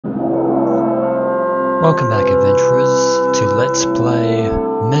Welcome back, adventurers, to Let's Play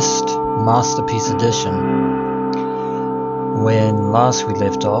Myst Masterpiece Edition. When last we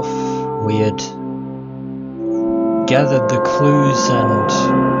left off, we had gathered the clues and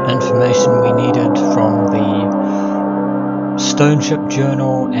information we needed from the Stoneship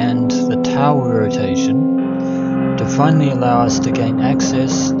Journal and the Tower rotation to finally allow us to gain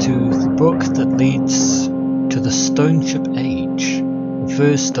access to the book that leads to the Stoneship Age. The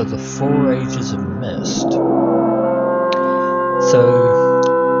first of the 4 Ages of Myst.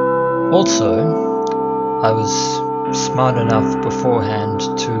 I was smart enough beforehand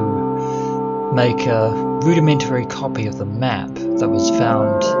to make a rudimentary copy of the map that was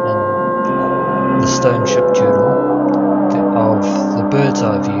found in the Stoneship Journal of the bird's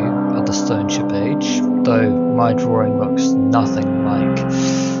eye view of the Stoneship Age, though my drawing looks nothing like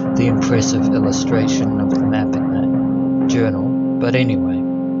the impressive illustration of the map in that journal. But anyway,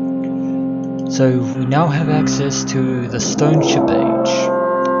 so we now have access to the Stoneship Age,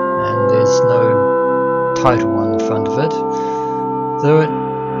 and there's no title on the front of it, though it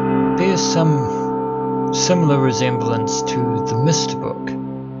bears some similar resemblance to the Myst book.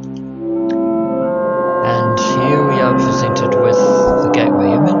 And here we are presented with the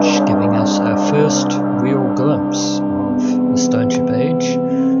gateway image, giving us our first real glimpse of the Stoneship Age,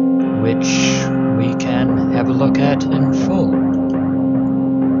 which we can have a look at in full.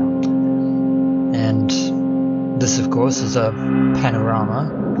 And this, of course, is a panorama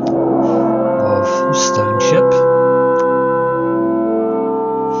of Stoneship.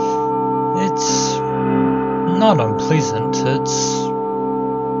 It's not unpleasant, it's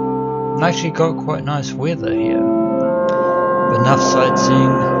actually got quite nice weather here. But enough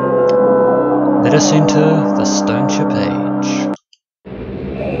sightseeing, let us enter the Stoneship Age.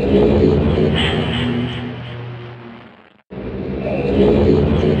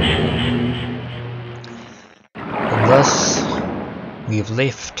 Thus, we have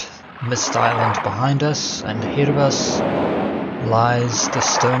left Myst Island behind us, and ahead of us lies the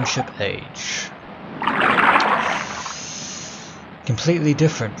Stoneship Age. Completely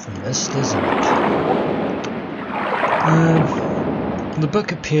different from Myst, isn't it? The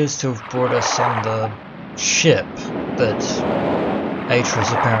book appears to have brought us on the ship that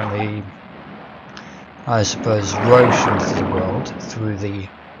Atris apparently, I suppose, wrote into the world through the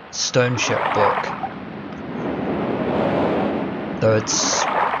Stoneship book. Though it's,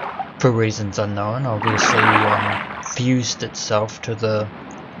 for reasons unknown, obviously fused itself to the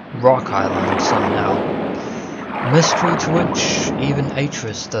rock island somehow. A mystery to which even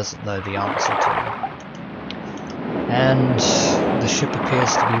Atris doesn't know the answer to. And the ship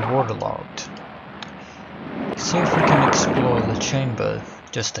appears to be waterlogged. See if we can explore the chamber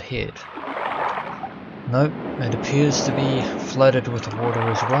just ahead. Nope, it appears to be flooded with water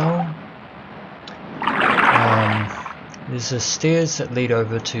as well. There's the stairs that lead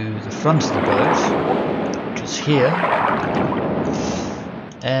over to the front of the boat, which is here,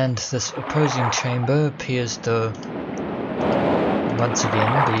 and this opposing chamber appears to once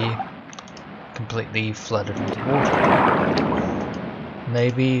again be completely flooded with water.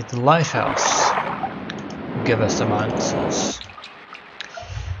 Maybe the lighthouse will give us some answers,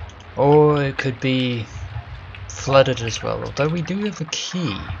 or it could be flooded as well, although we do have a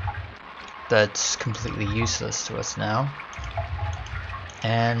key that's completely useless to us now,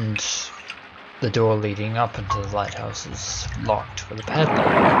 and the door leading up into the lighthouse is locked with a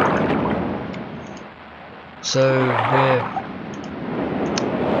padlock. So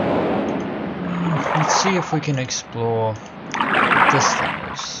let's see if we can explore what this thing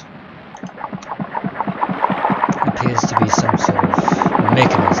is. It appears to be some sort of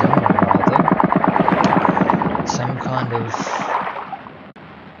mechanism, or rather some kind of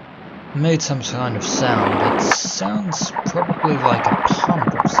made some kind of sound. It sounds probably like a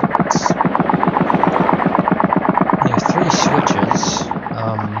pump of sorts. There are 3 switches.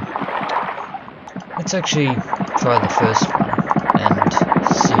 Let's actually try the first one and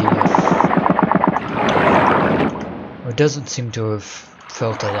see if... It doesn't seem to have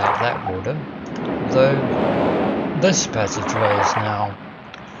filtered out that water, although this passageway is now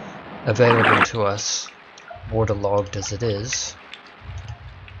available to us, waterlogged as it is.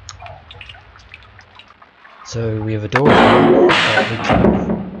 So we have a door here that we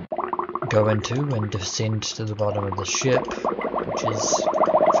can go into and descend to the bottom of the ship, which is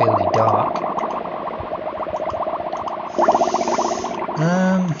fairly dark.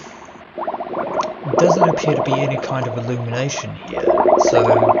 It doesn't appear to be any kind of illumination here, so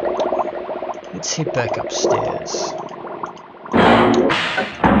let's head back upstairs.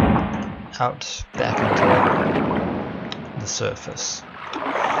 Out back into the surface.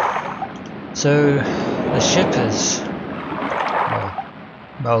 So the ship is, well,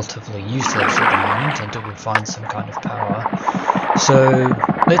 relatively useless at the moment until we find some kind of power. So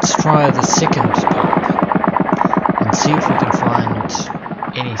let's try the second pump and see if we can find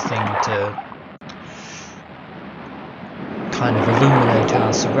anything to kind of illuminate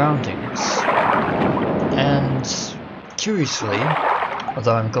our surroundings. And curiously,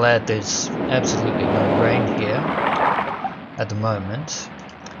 although I'm glad there's absolutely no rain here at the moment,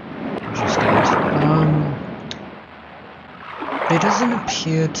 which is good, there doesn't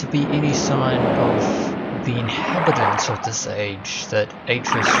appear to be any sign of the inhabitants of this age that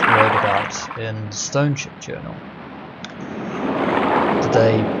Ages wrote about in the Stoneship journal. Did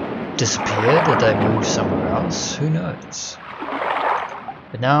they disappear? Did they move somewhere else? Who knows?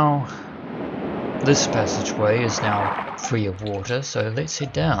 But now this passageway is now free of water, so let's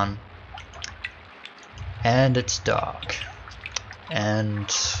head down. And it's dark.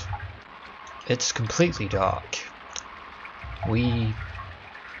 And it's completely dark. We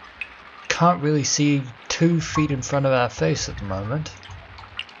can't really see 2 feet in front of our face at the moment.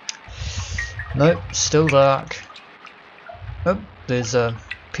 Nope, still dark. Oh, there's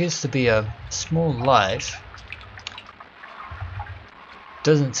appears to be a small light.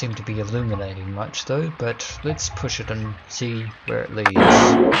 Doesn't seem to be illuminating much though, but let's push it and see where it leads.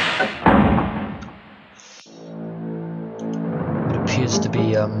 It appears to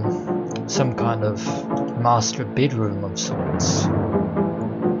be some kind of master bedroom of sorts.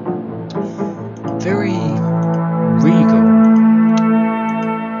 Very regal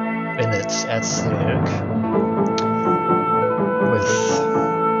in its aesthetic, with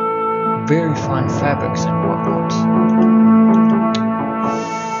very fine fabrics and whatnot.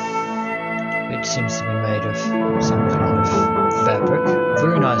 It seems to be made of some kind of fabric.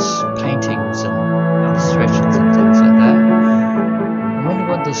 Very nice paintings and illustrations and things like that. I wonder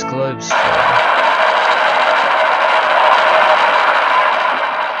what this globe's for.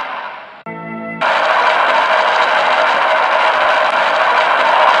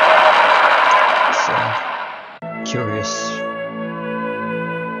 Curious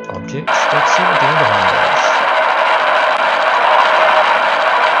objects. Let's see what the other one does.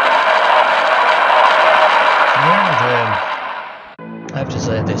 Well, I have to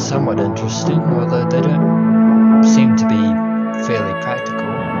say they're somewhat interesting, although they don't seem to be fairly practical.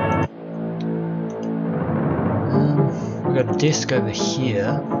 We've got a desk over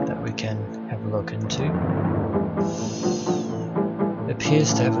here that we can have a look into. It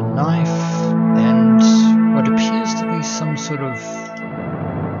appears to have a knife and what appears to be some sort of...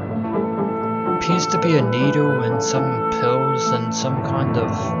 appears to be a needle and some pills and some kind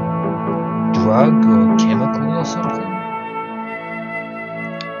of drug or chemical or something.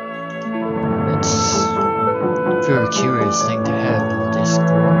 It's a very curious thing to have in the desk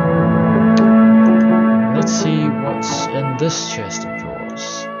drawer. Let's see what's in this chest of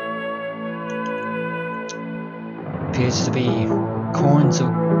drawers. Appears to be coins of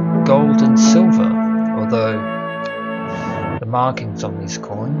gold and silver. Although the markings on these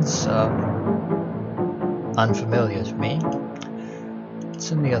coins are unfamiliar to me.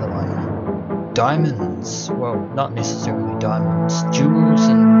 What's in the other one? Diamonds. Well, not necessarily diamonds. Jewels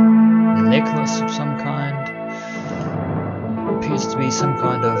and a necklace of some kind. Appears to be some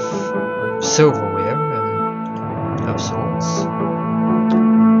kind of silverware of sorts.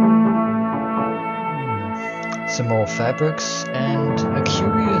 Some more fabrics and a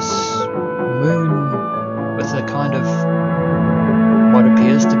curious moon with a kind of what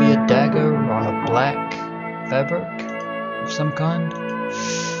appears to be a dagger on a black fabric of some kind.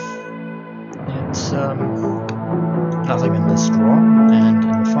 It's nothing in this drawer, and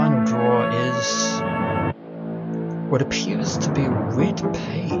in the final drawer is what appears to be a red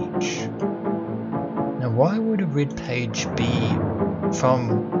page. Now why would a red page be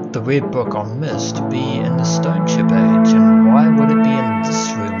from the red book on Myst be in the Stoneship Age, and why would it be in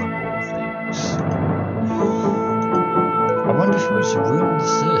this room of all things? I wonder whose room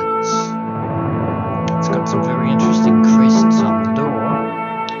this is. It's got some very interesting crests on the door.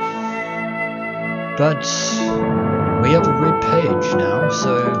 But we have a red page now,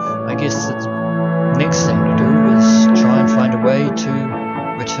 so I guess the next thing to do is try and find a way to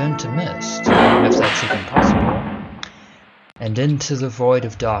return to Myst, if that's even possible, and into the void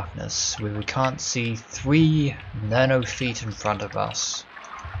of darkness, where we can't see 3 nano feet in front of us,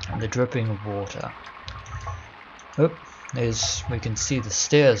 and the dripping of water. Oh, we can see the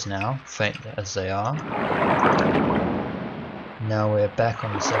stairs now, faint as they are. Now we're back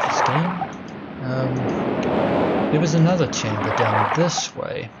on the surface again. There was another chamber down this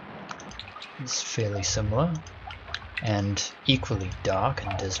way. It's fairly similar, and equally dark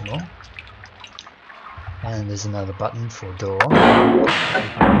and dismal. And there's another button for a door.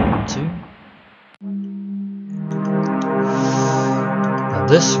 Two. Now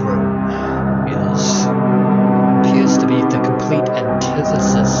this room appears to be the complete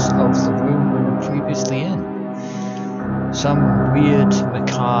antithesis of the room we were previously in. Some weird,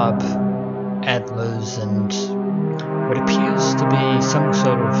 macabre antlers and what appears to be some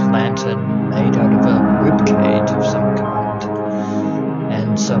sort of lantern made out of a ribcage of some kind,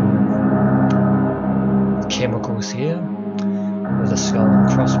 and some chemicals here with a skull and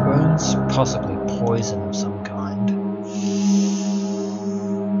crossbones, possibly poison of some kind.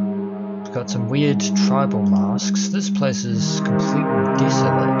 We've got some weird tribal masks. This place is completely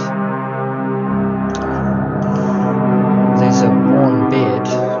desolate. There's a worn bed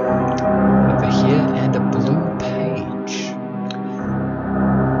over here and a blue page.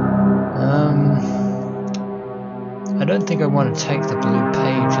 I don't think I want to take the blue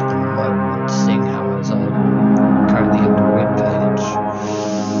page at the moment, seeing how as I currently have the red page.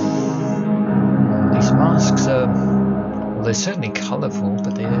 These masks are, well, they're certainly colourful,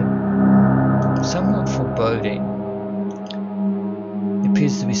 but they're somewhat foreboding. There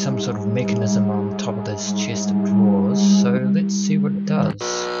appears to be some sort of mechanism on top of this chest of drawers, so let's see what it does.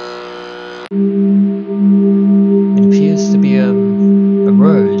 It appears to be a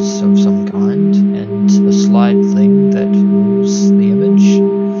rose of some kind, and a slide thing that moves the image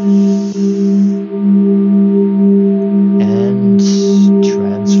and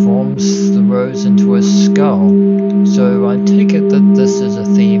transforms the rose into a skull. So I take it that this is a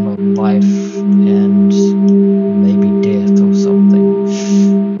theme of life and maybe death or something.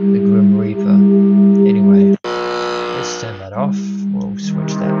 The Grim Reaper. Anyway, let's turn that off. We'll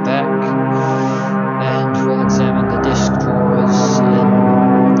switch that back. And we'll examine the desk drawers in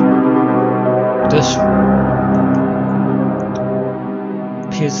this room.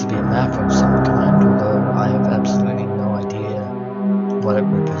 Appears to be a map of some kind, although I have absolutely no idea what it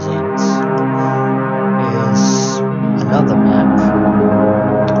represents. Here's another map.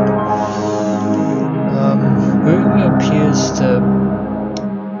 Who appears to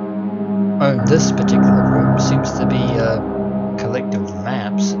own this particular room seems to be a collective of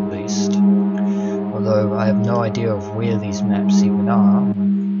maps, at least. Although I have no idea of where these maps even are,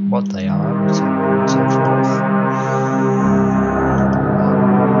 what they are, and so on and so forth.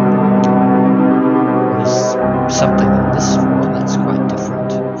 There's something in this drawer that's quite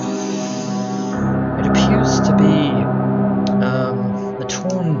different. It appears to be a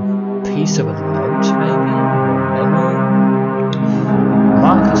torn piece of a note, maybe, or a memo.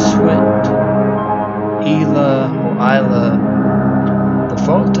 Marcus Swift, Isla, the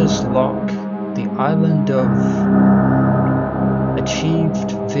vault is locked. The island of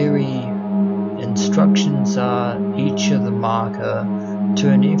achieved very instructions are each of the marker,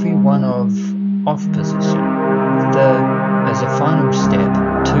 turn every one of off position. As a final step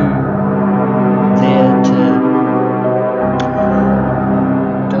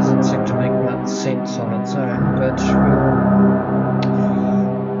doesn't seem to make much sense on its own, but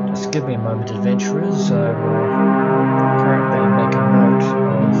we'll just give me a moment, adventurers. I will currently make a note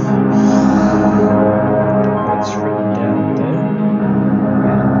of what's written down there,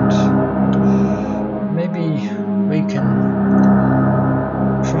 and maybe we can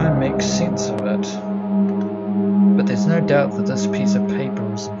try and make sense of it. But there's no doubt that this piece of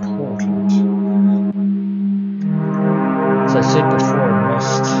paper is important. As I said before,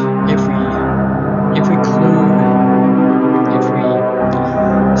 almost every clue, every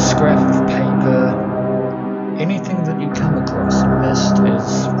scrap of paper, anything that you come across in Myst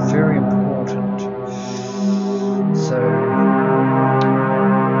is very important. So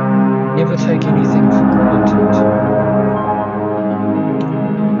never take anything for granted.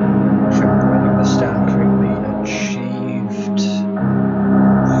 If I'm writing this down correctly, achieved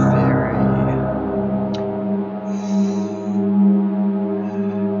very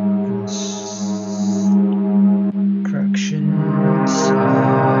instructions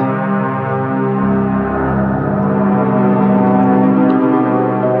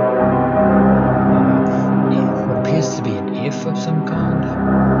what appears to be an F of some kind.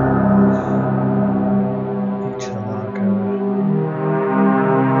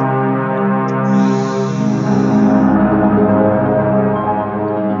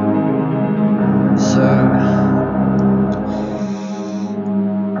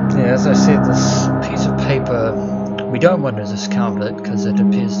 As I said, this piece of paper, we don't want to discount it because it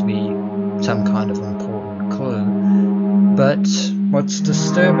appears to be some kind of important clue, but what's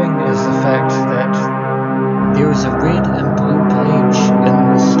disturbing is the fact that there is a red and blue page in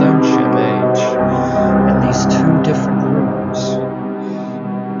the Stoneship Age in these two different rooms.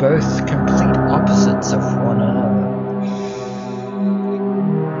 both complete opposites of one another.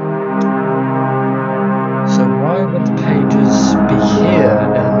 So why would the pages be here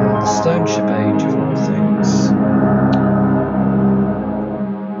in the Stoneship Age of all things?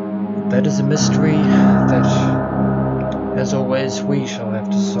 That is a mystery that, as always, we shall have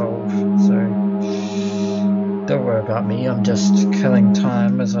to solve, so don't worry about me, I'm just killing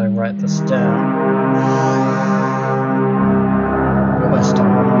time as I write this down. Almost done.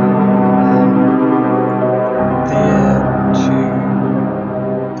 There to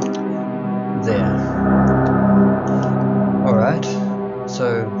there. Alright,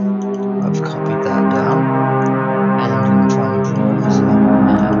 so I've copied that down, and I'm trying to draw it as a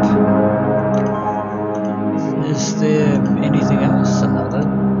map. Is there anything else? Another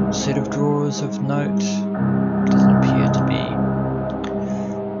set of drawers of note? Doesn't appear to be.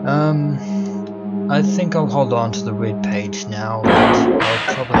 I think I'll hold on to the red page now, and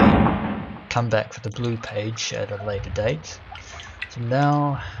I'll probably come back for the blue page at a later date. So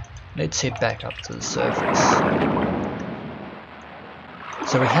now, let's head back up to the surface.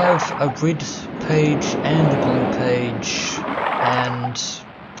 So we have a red page and a blue page, and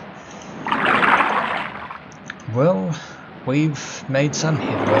well, we've made some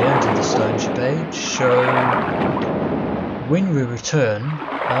headway into the Stoneship Age, so when we return,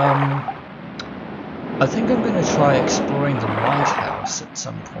 I think I'm going to try exploring the lighthouse at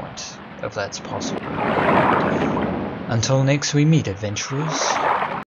some point, if that's possible. Until next we meet, adventurers.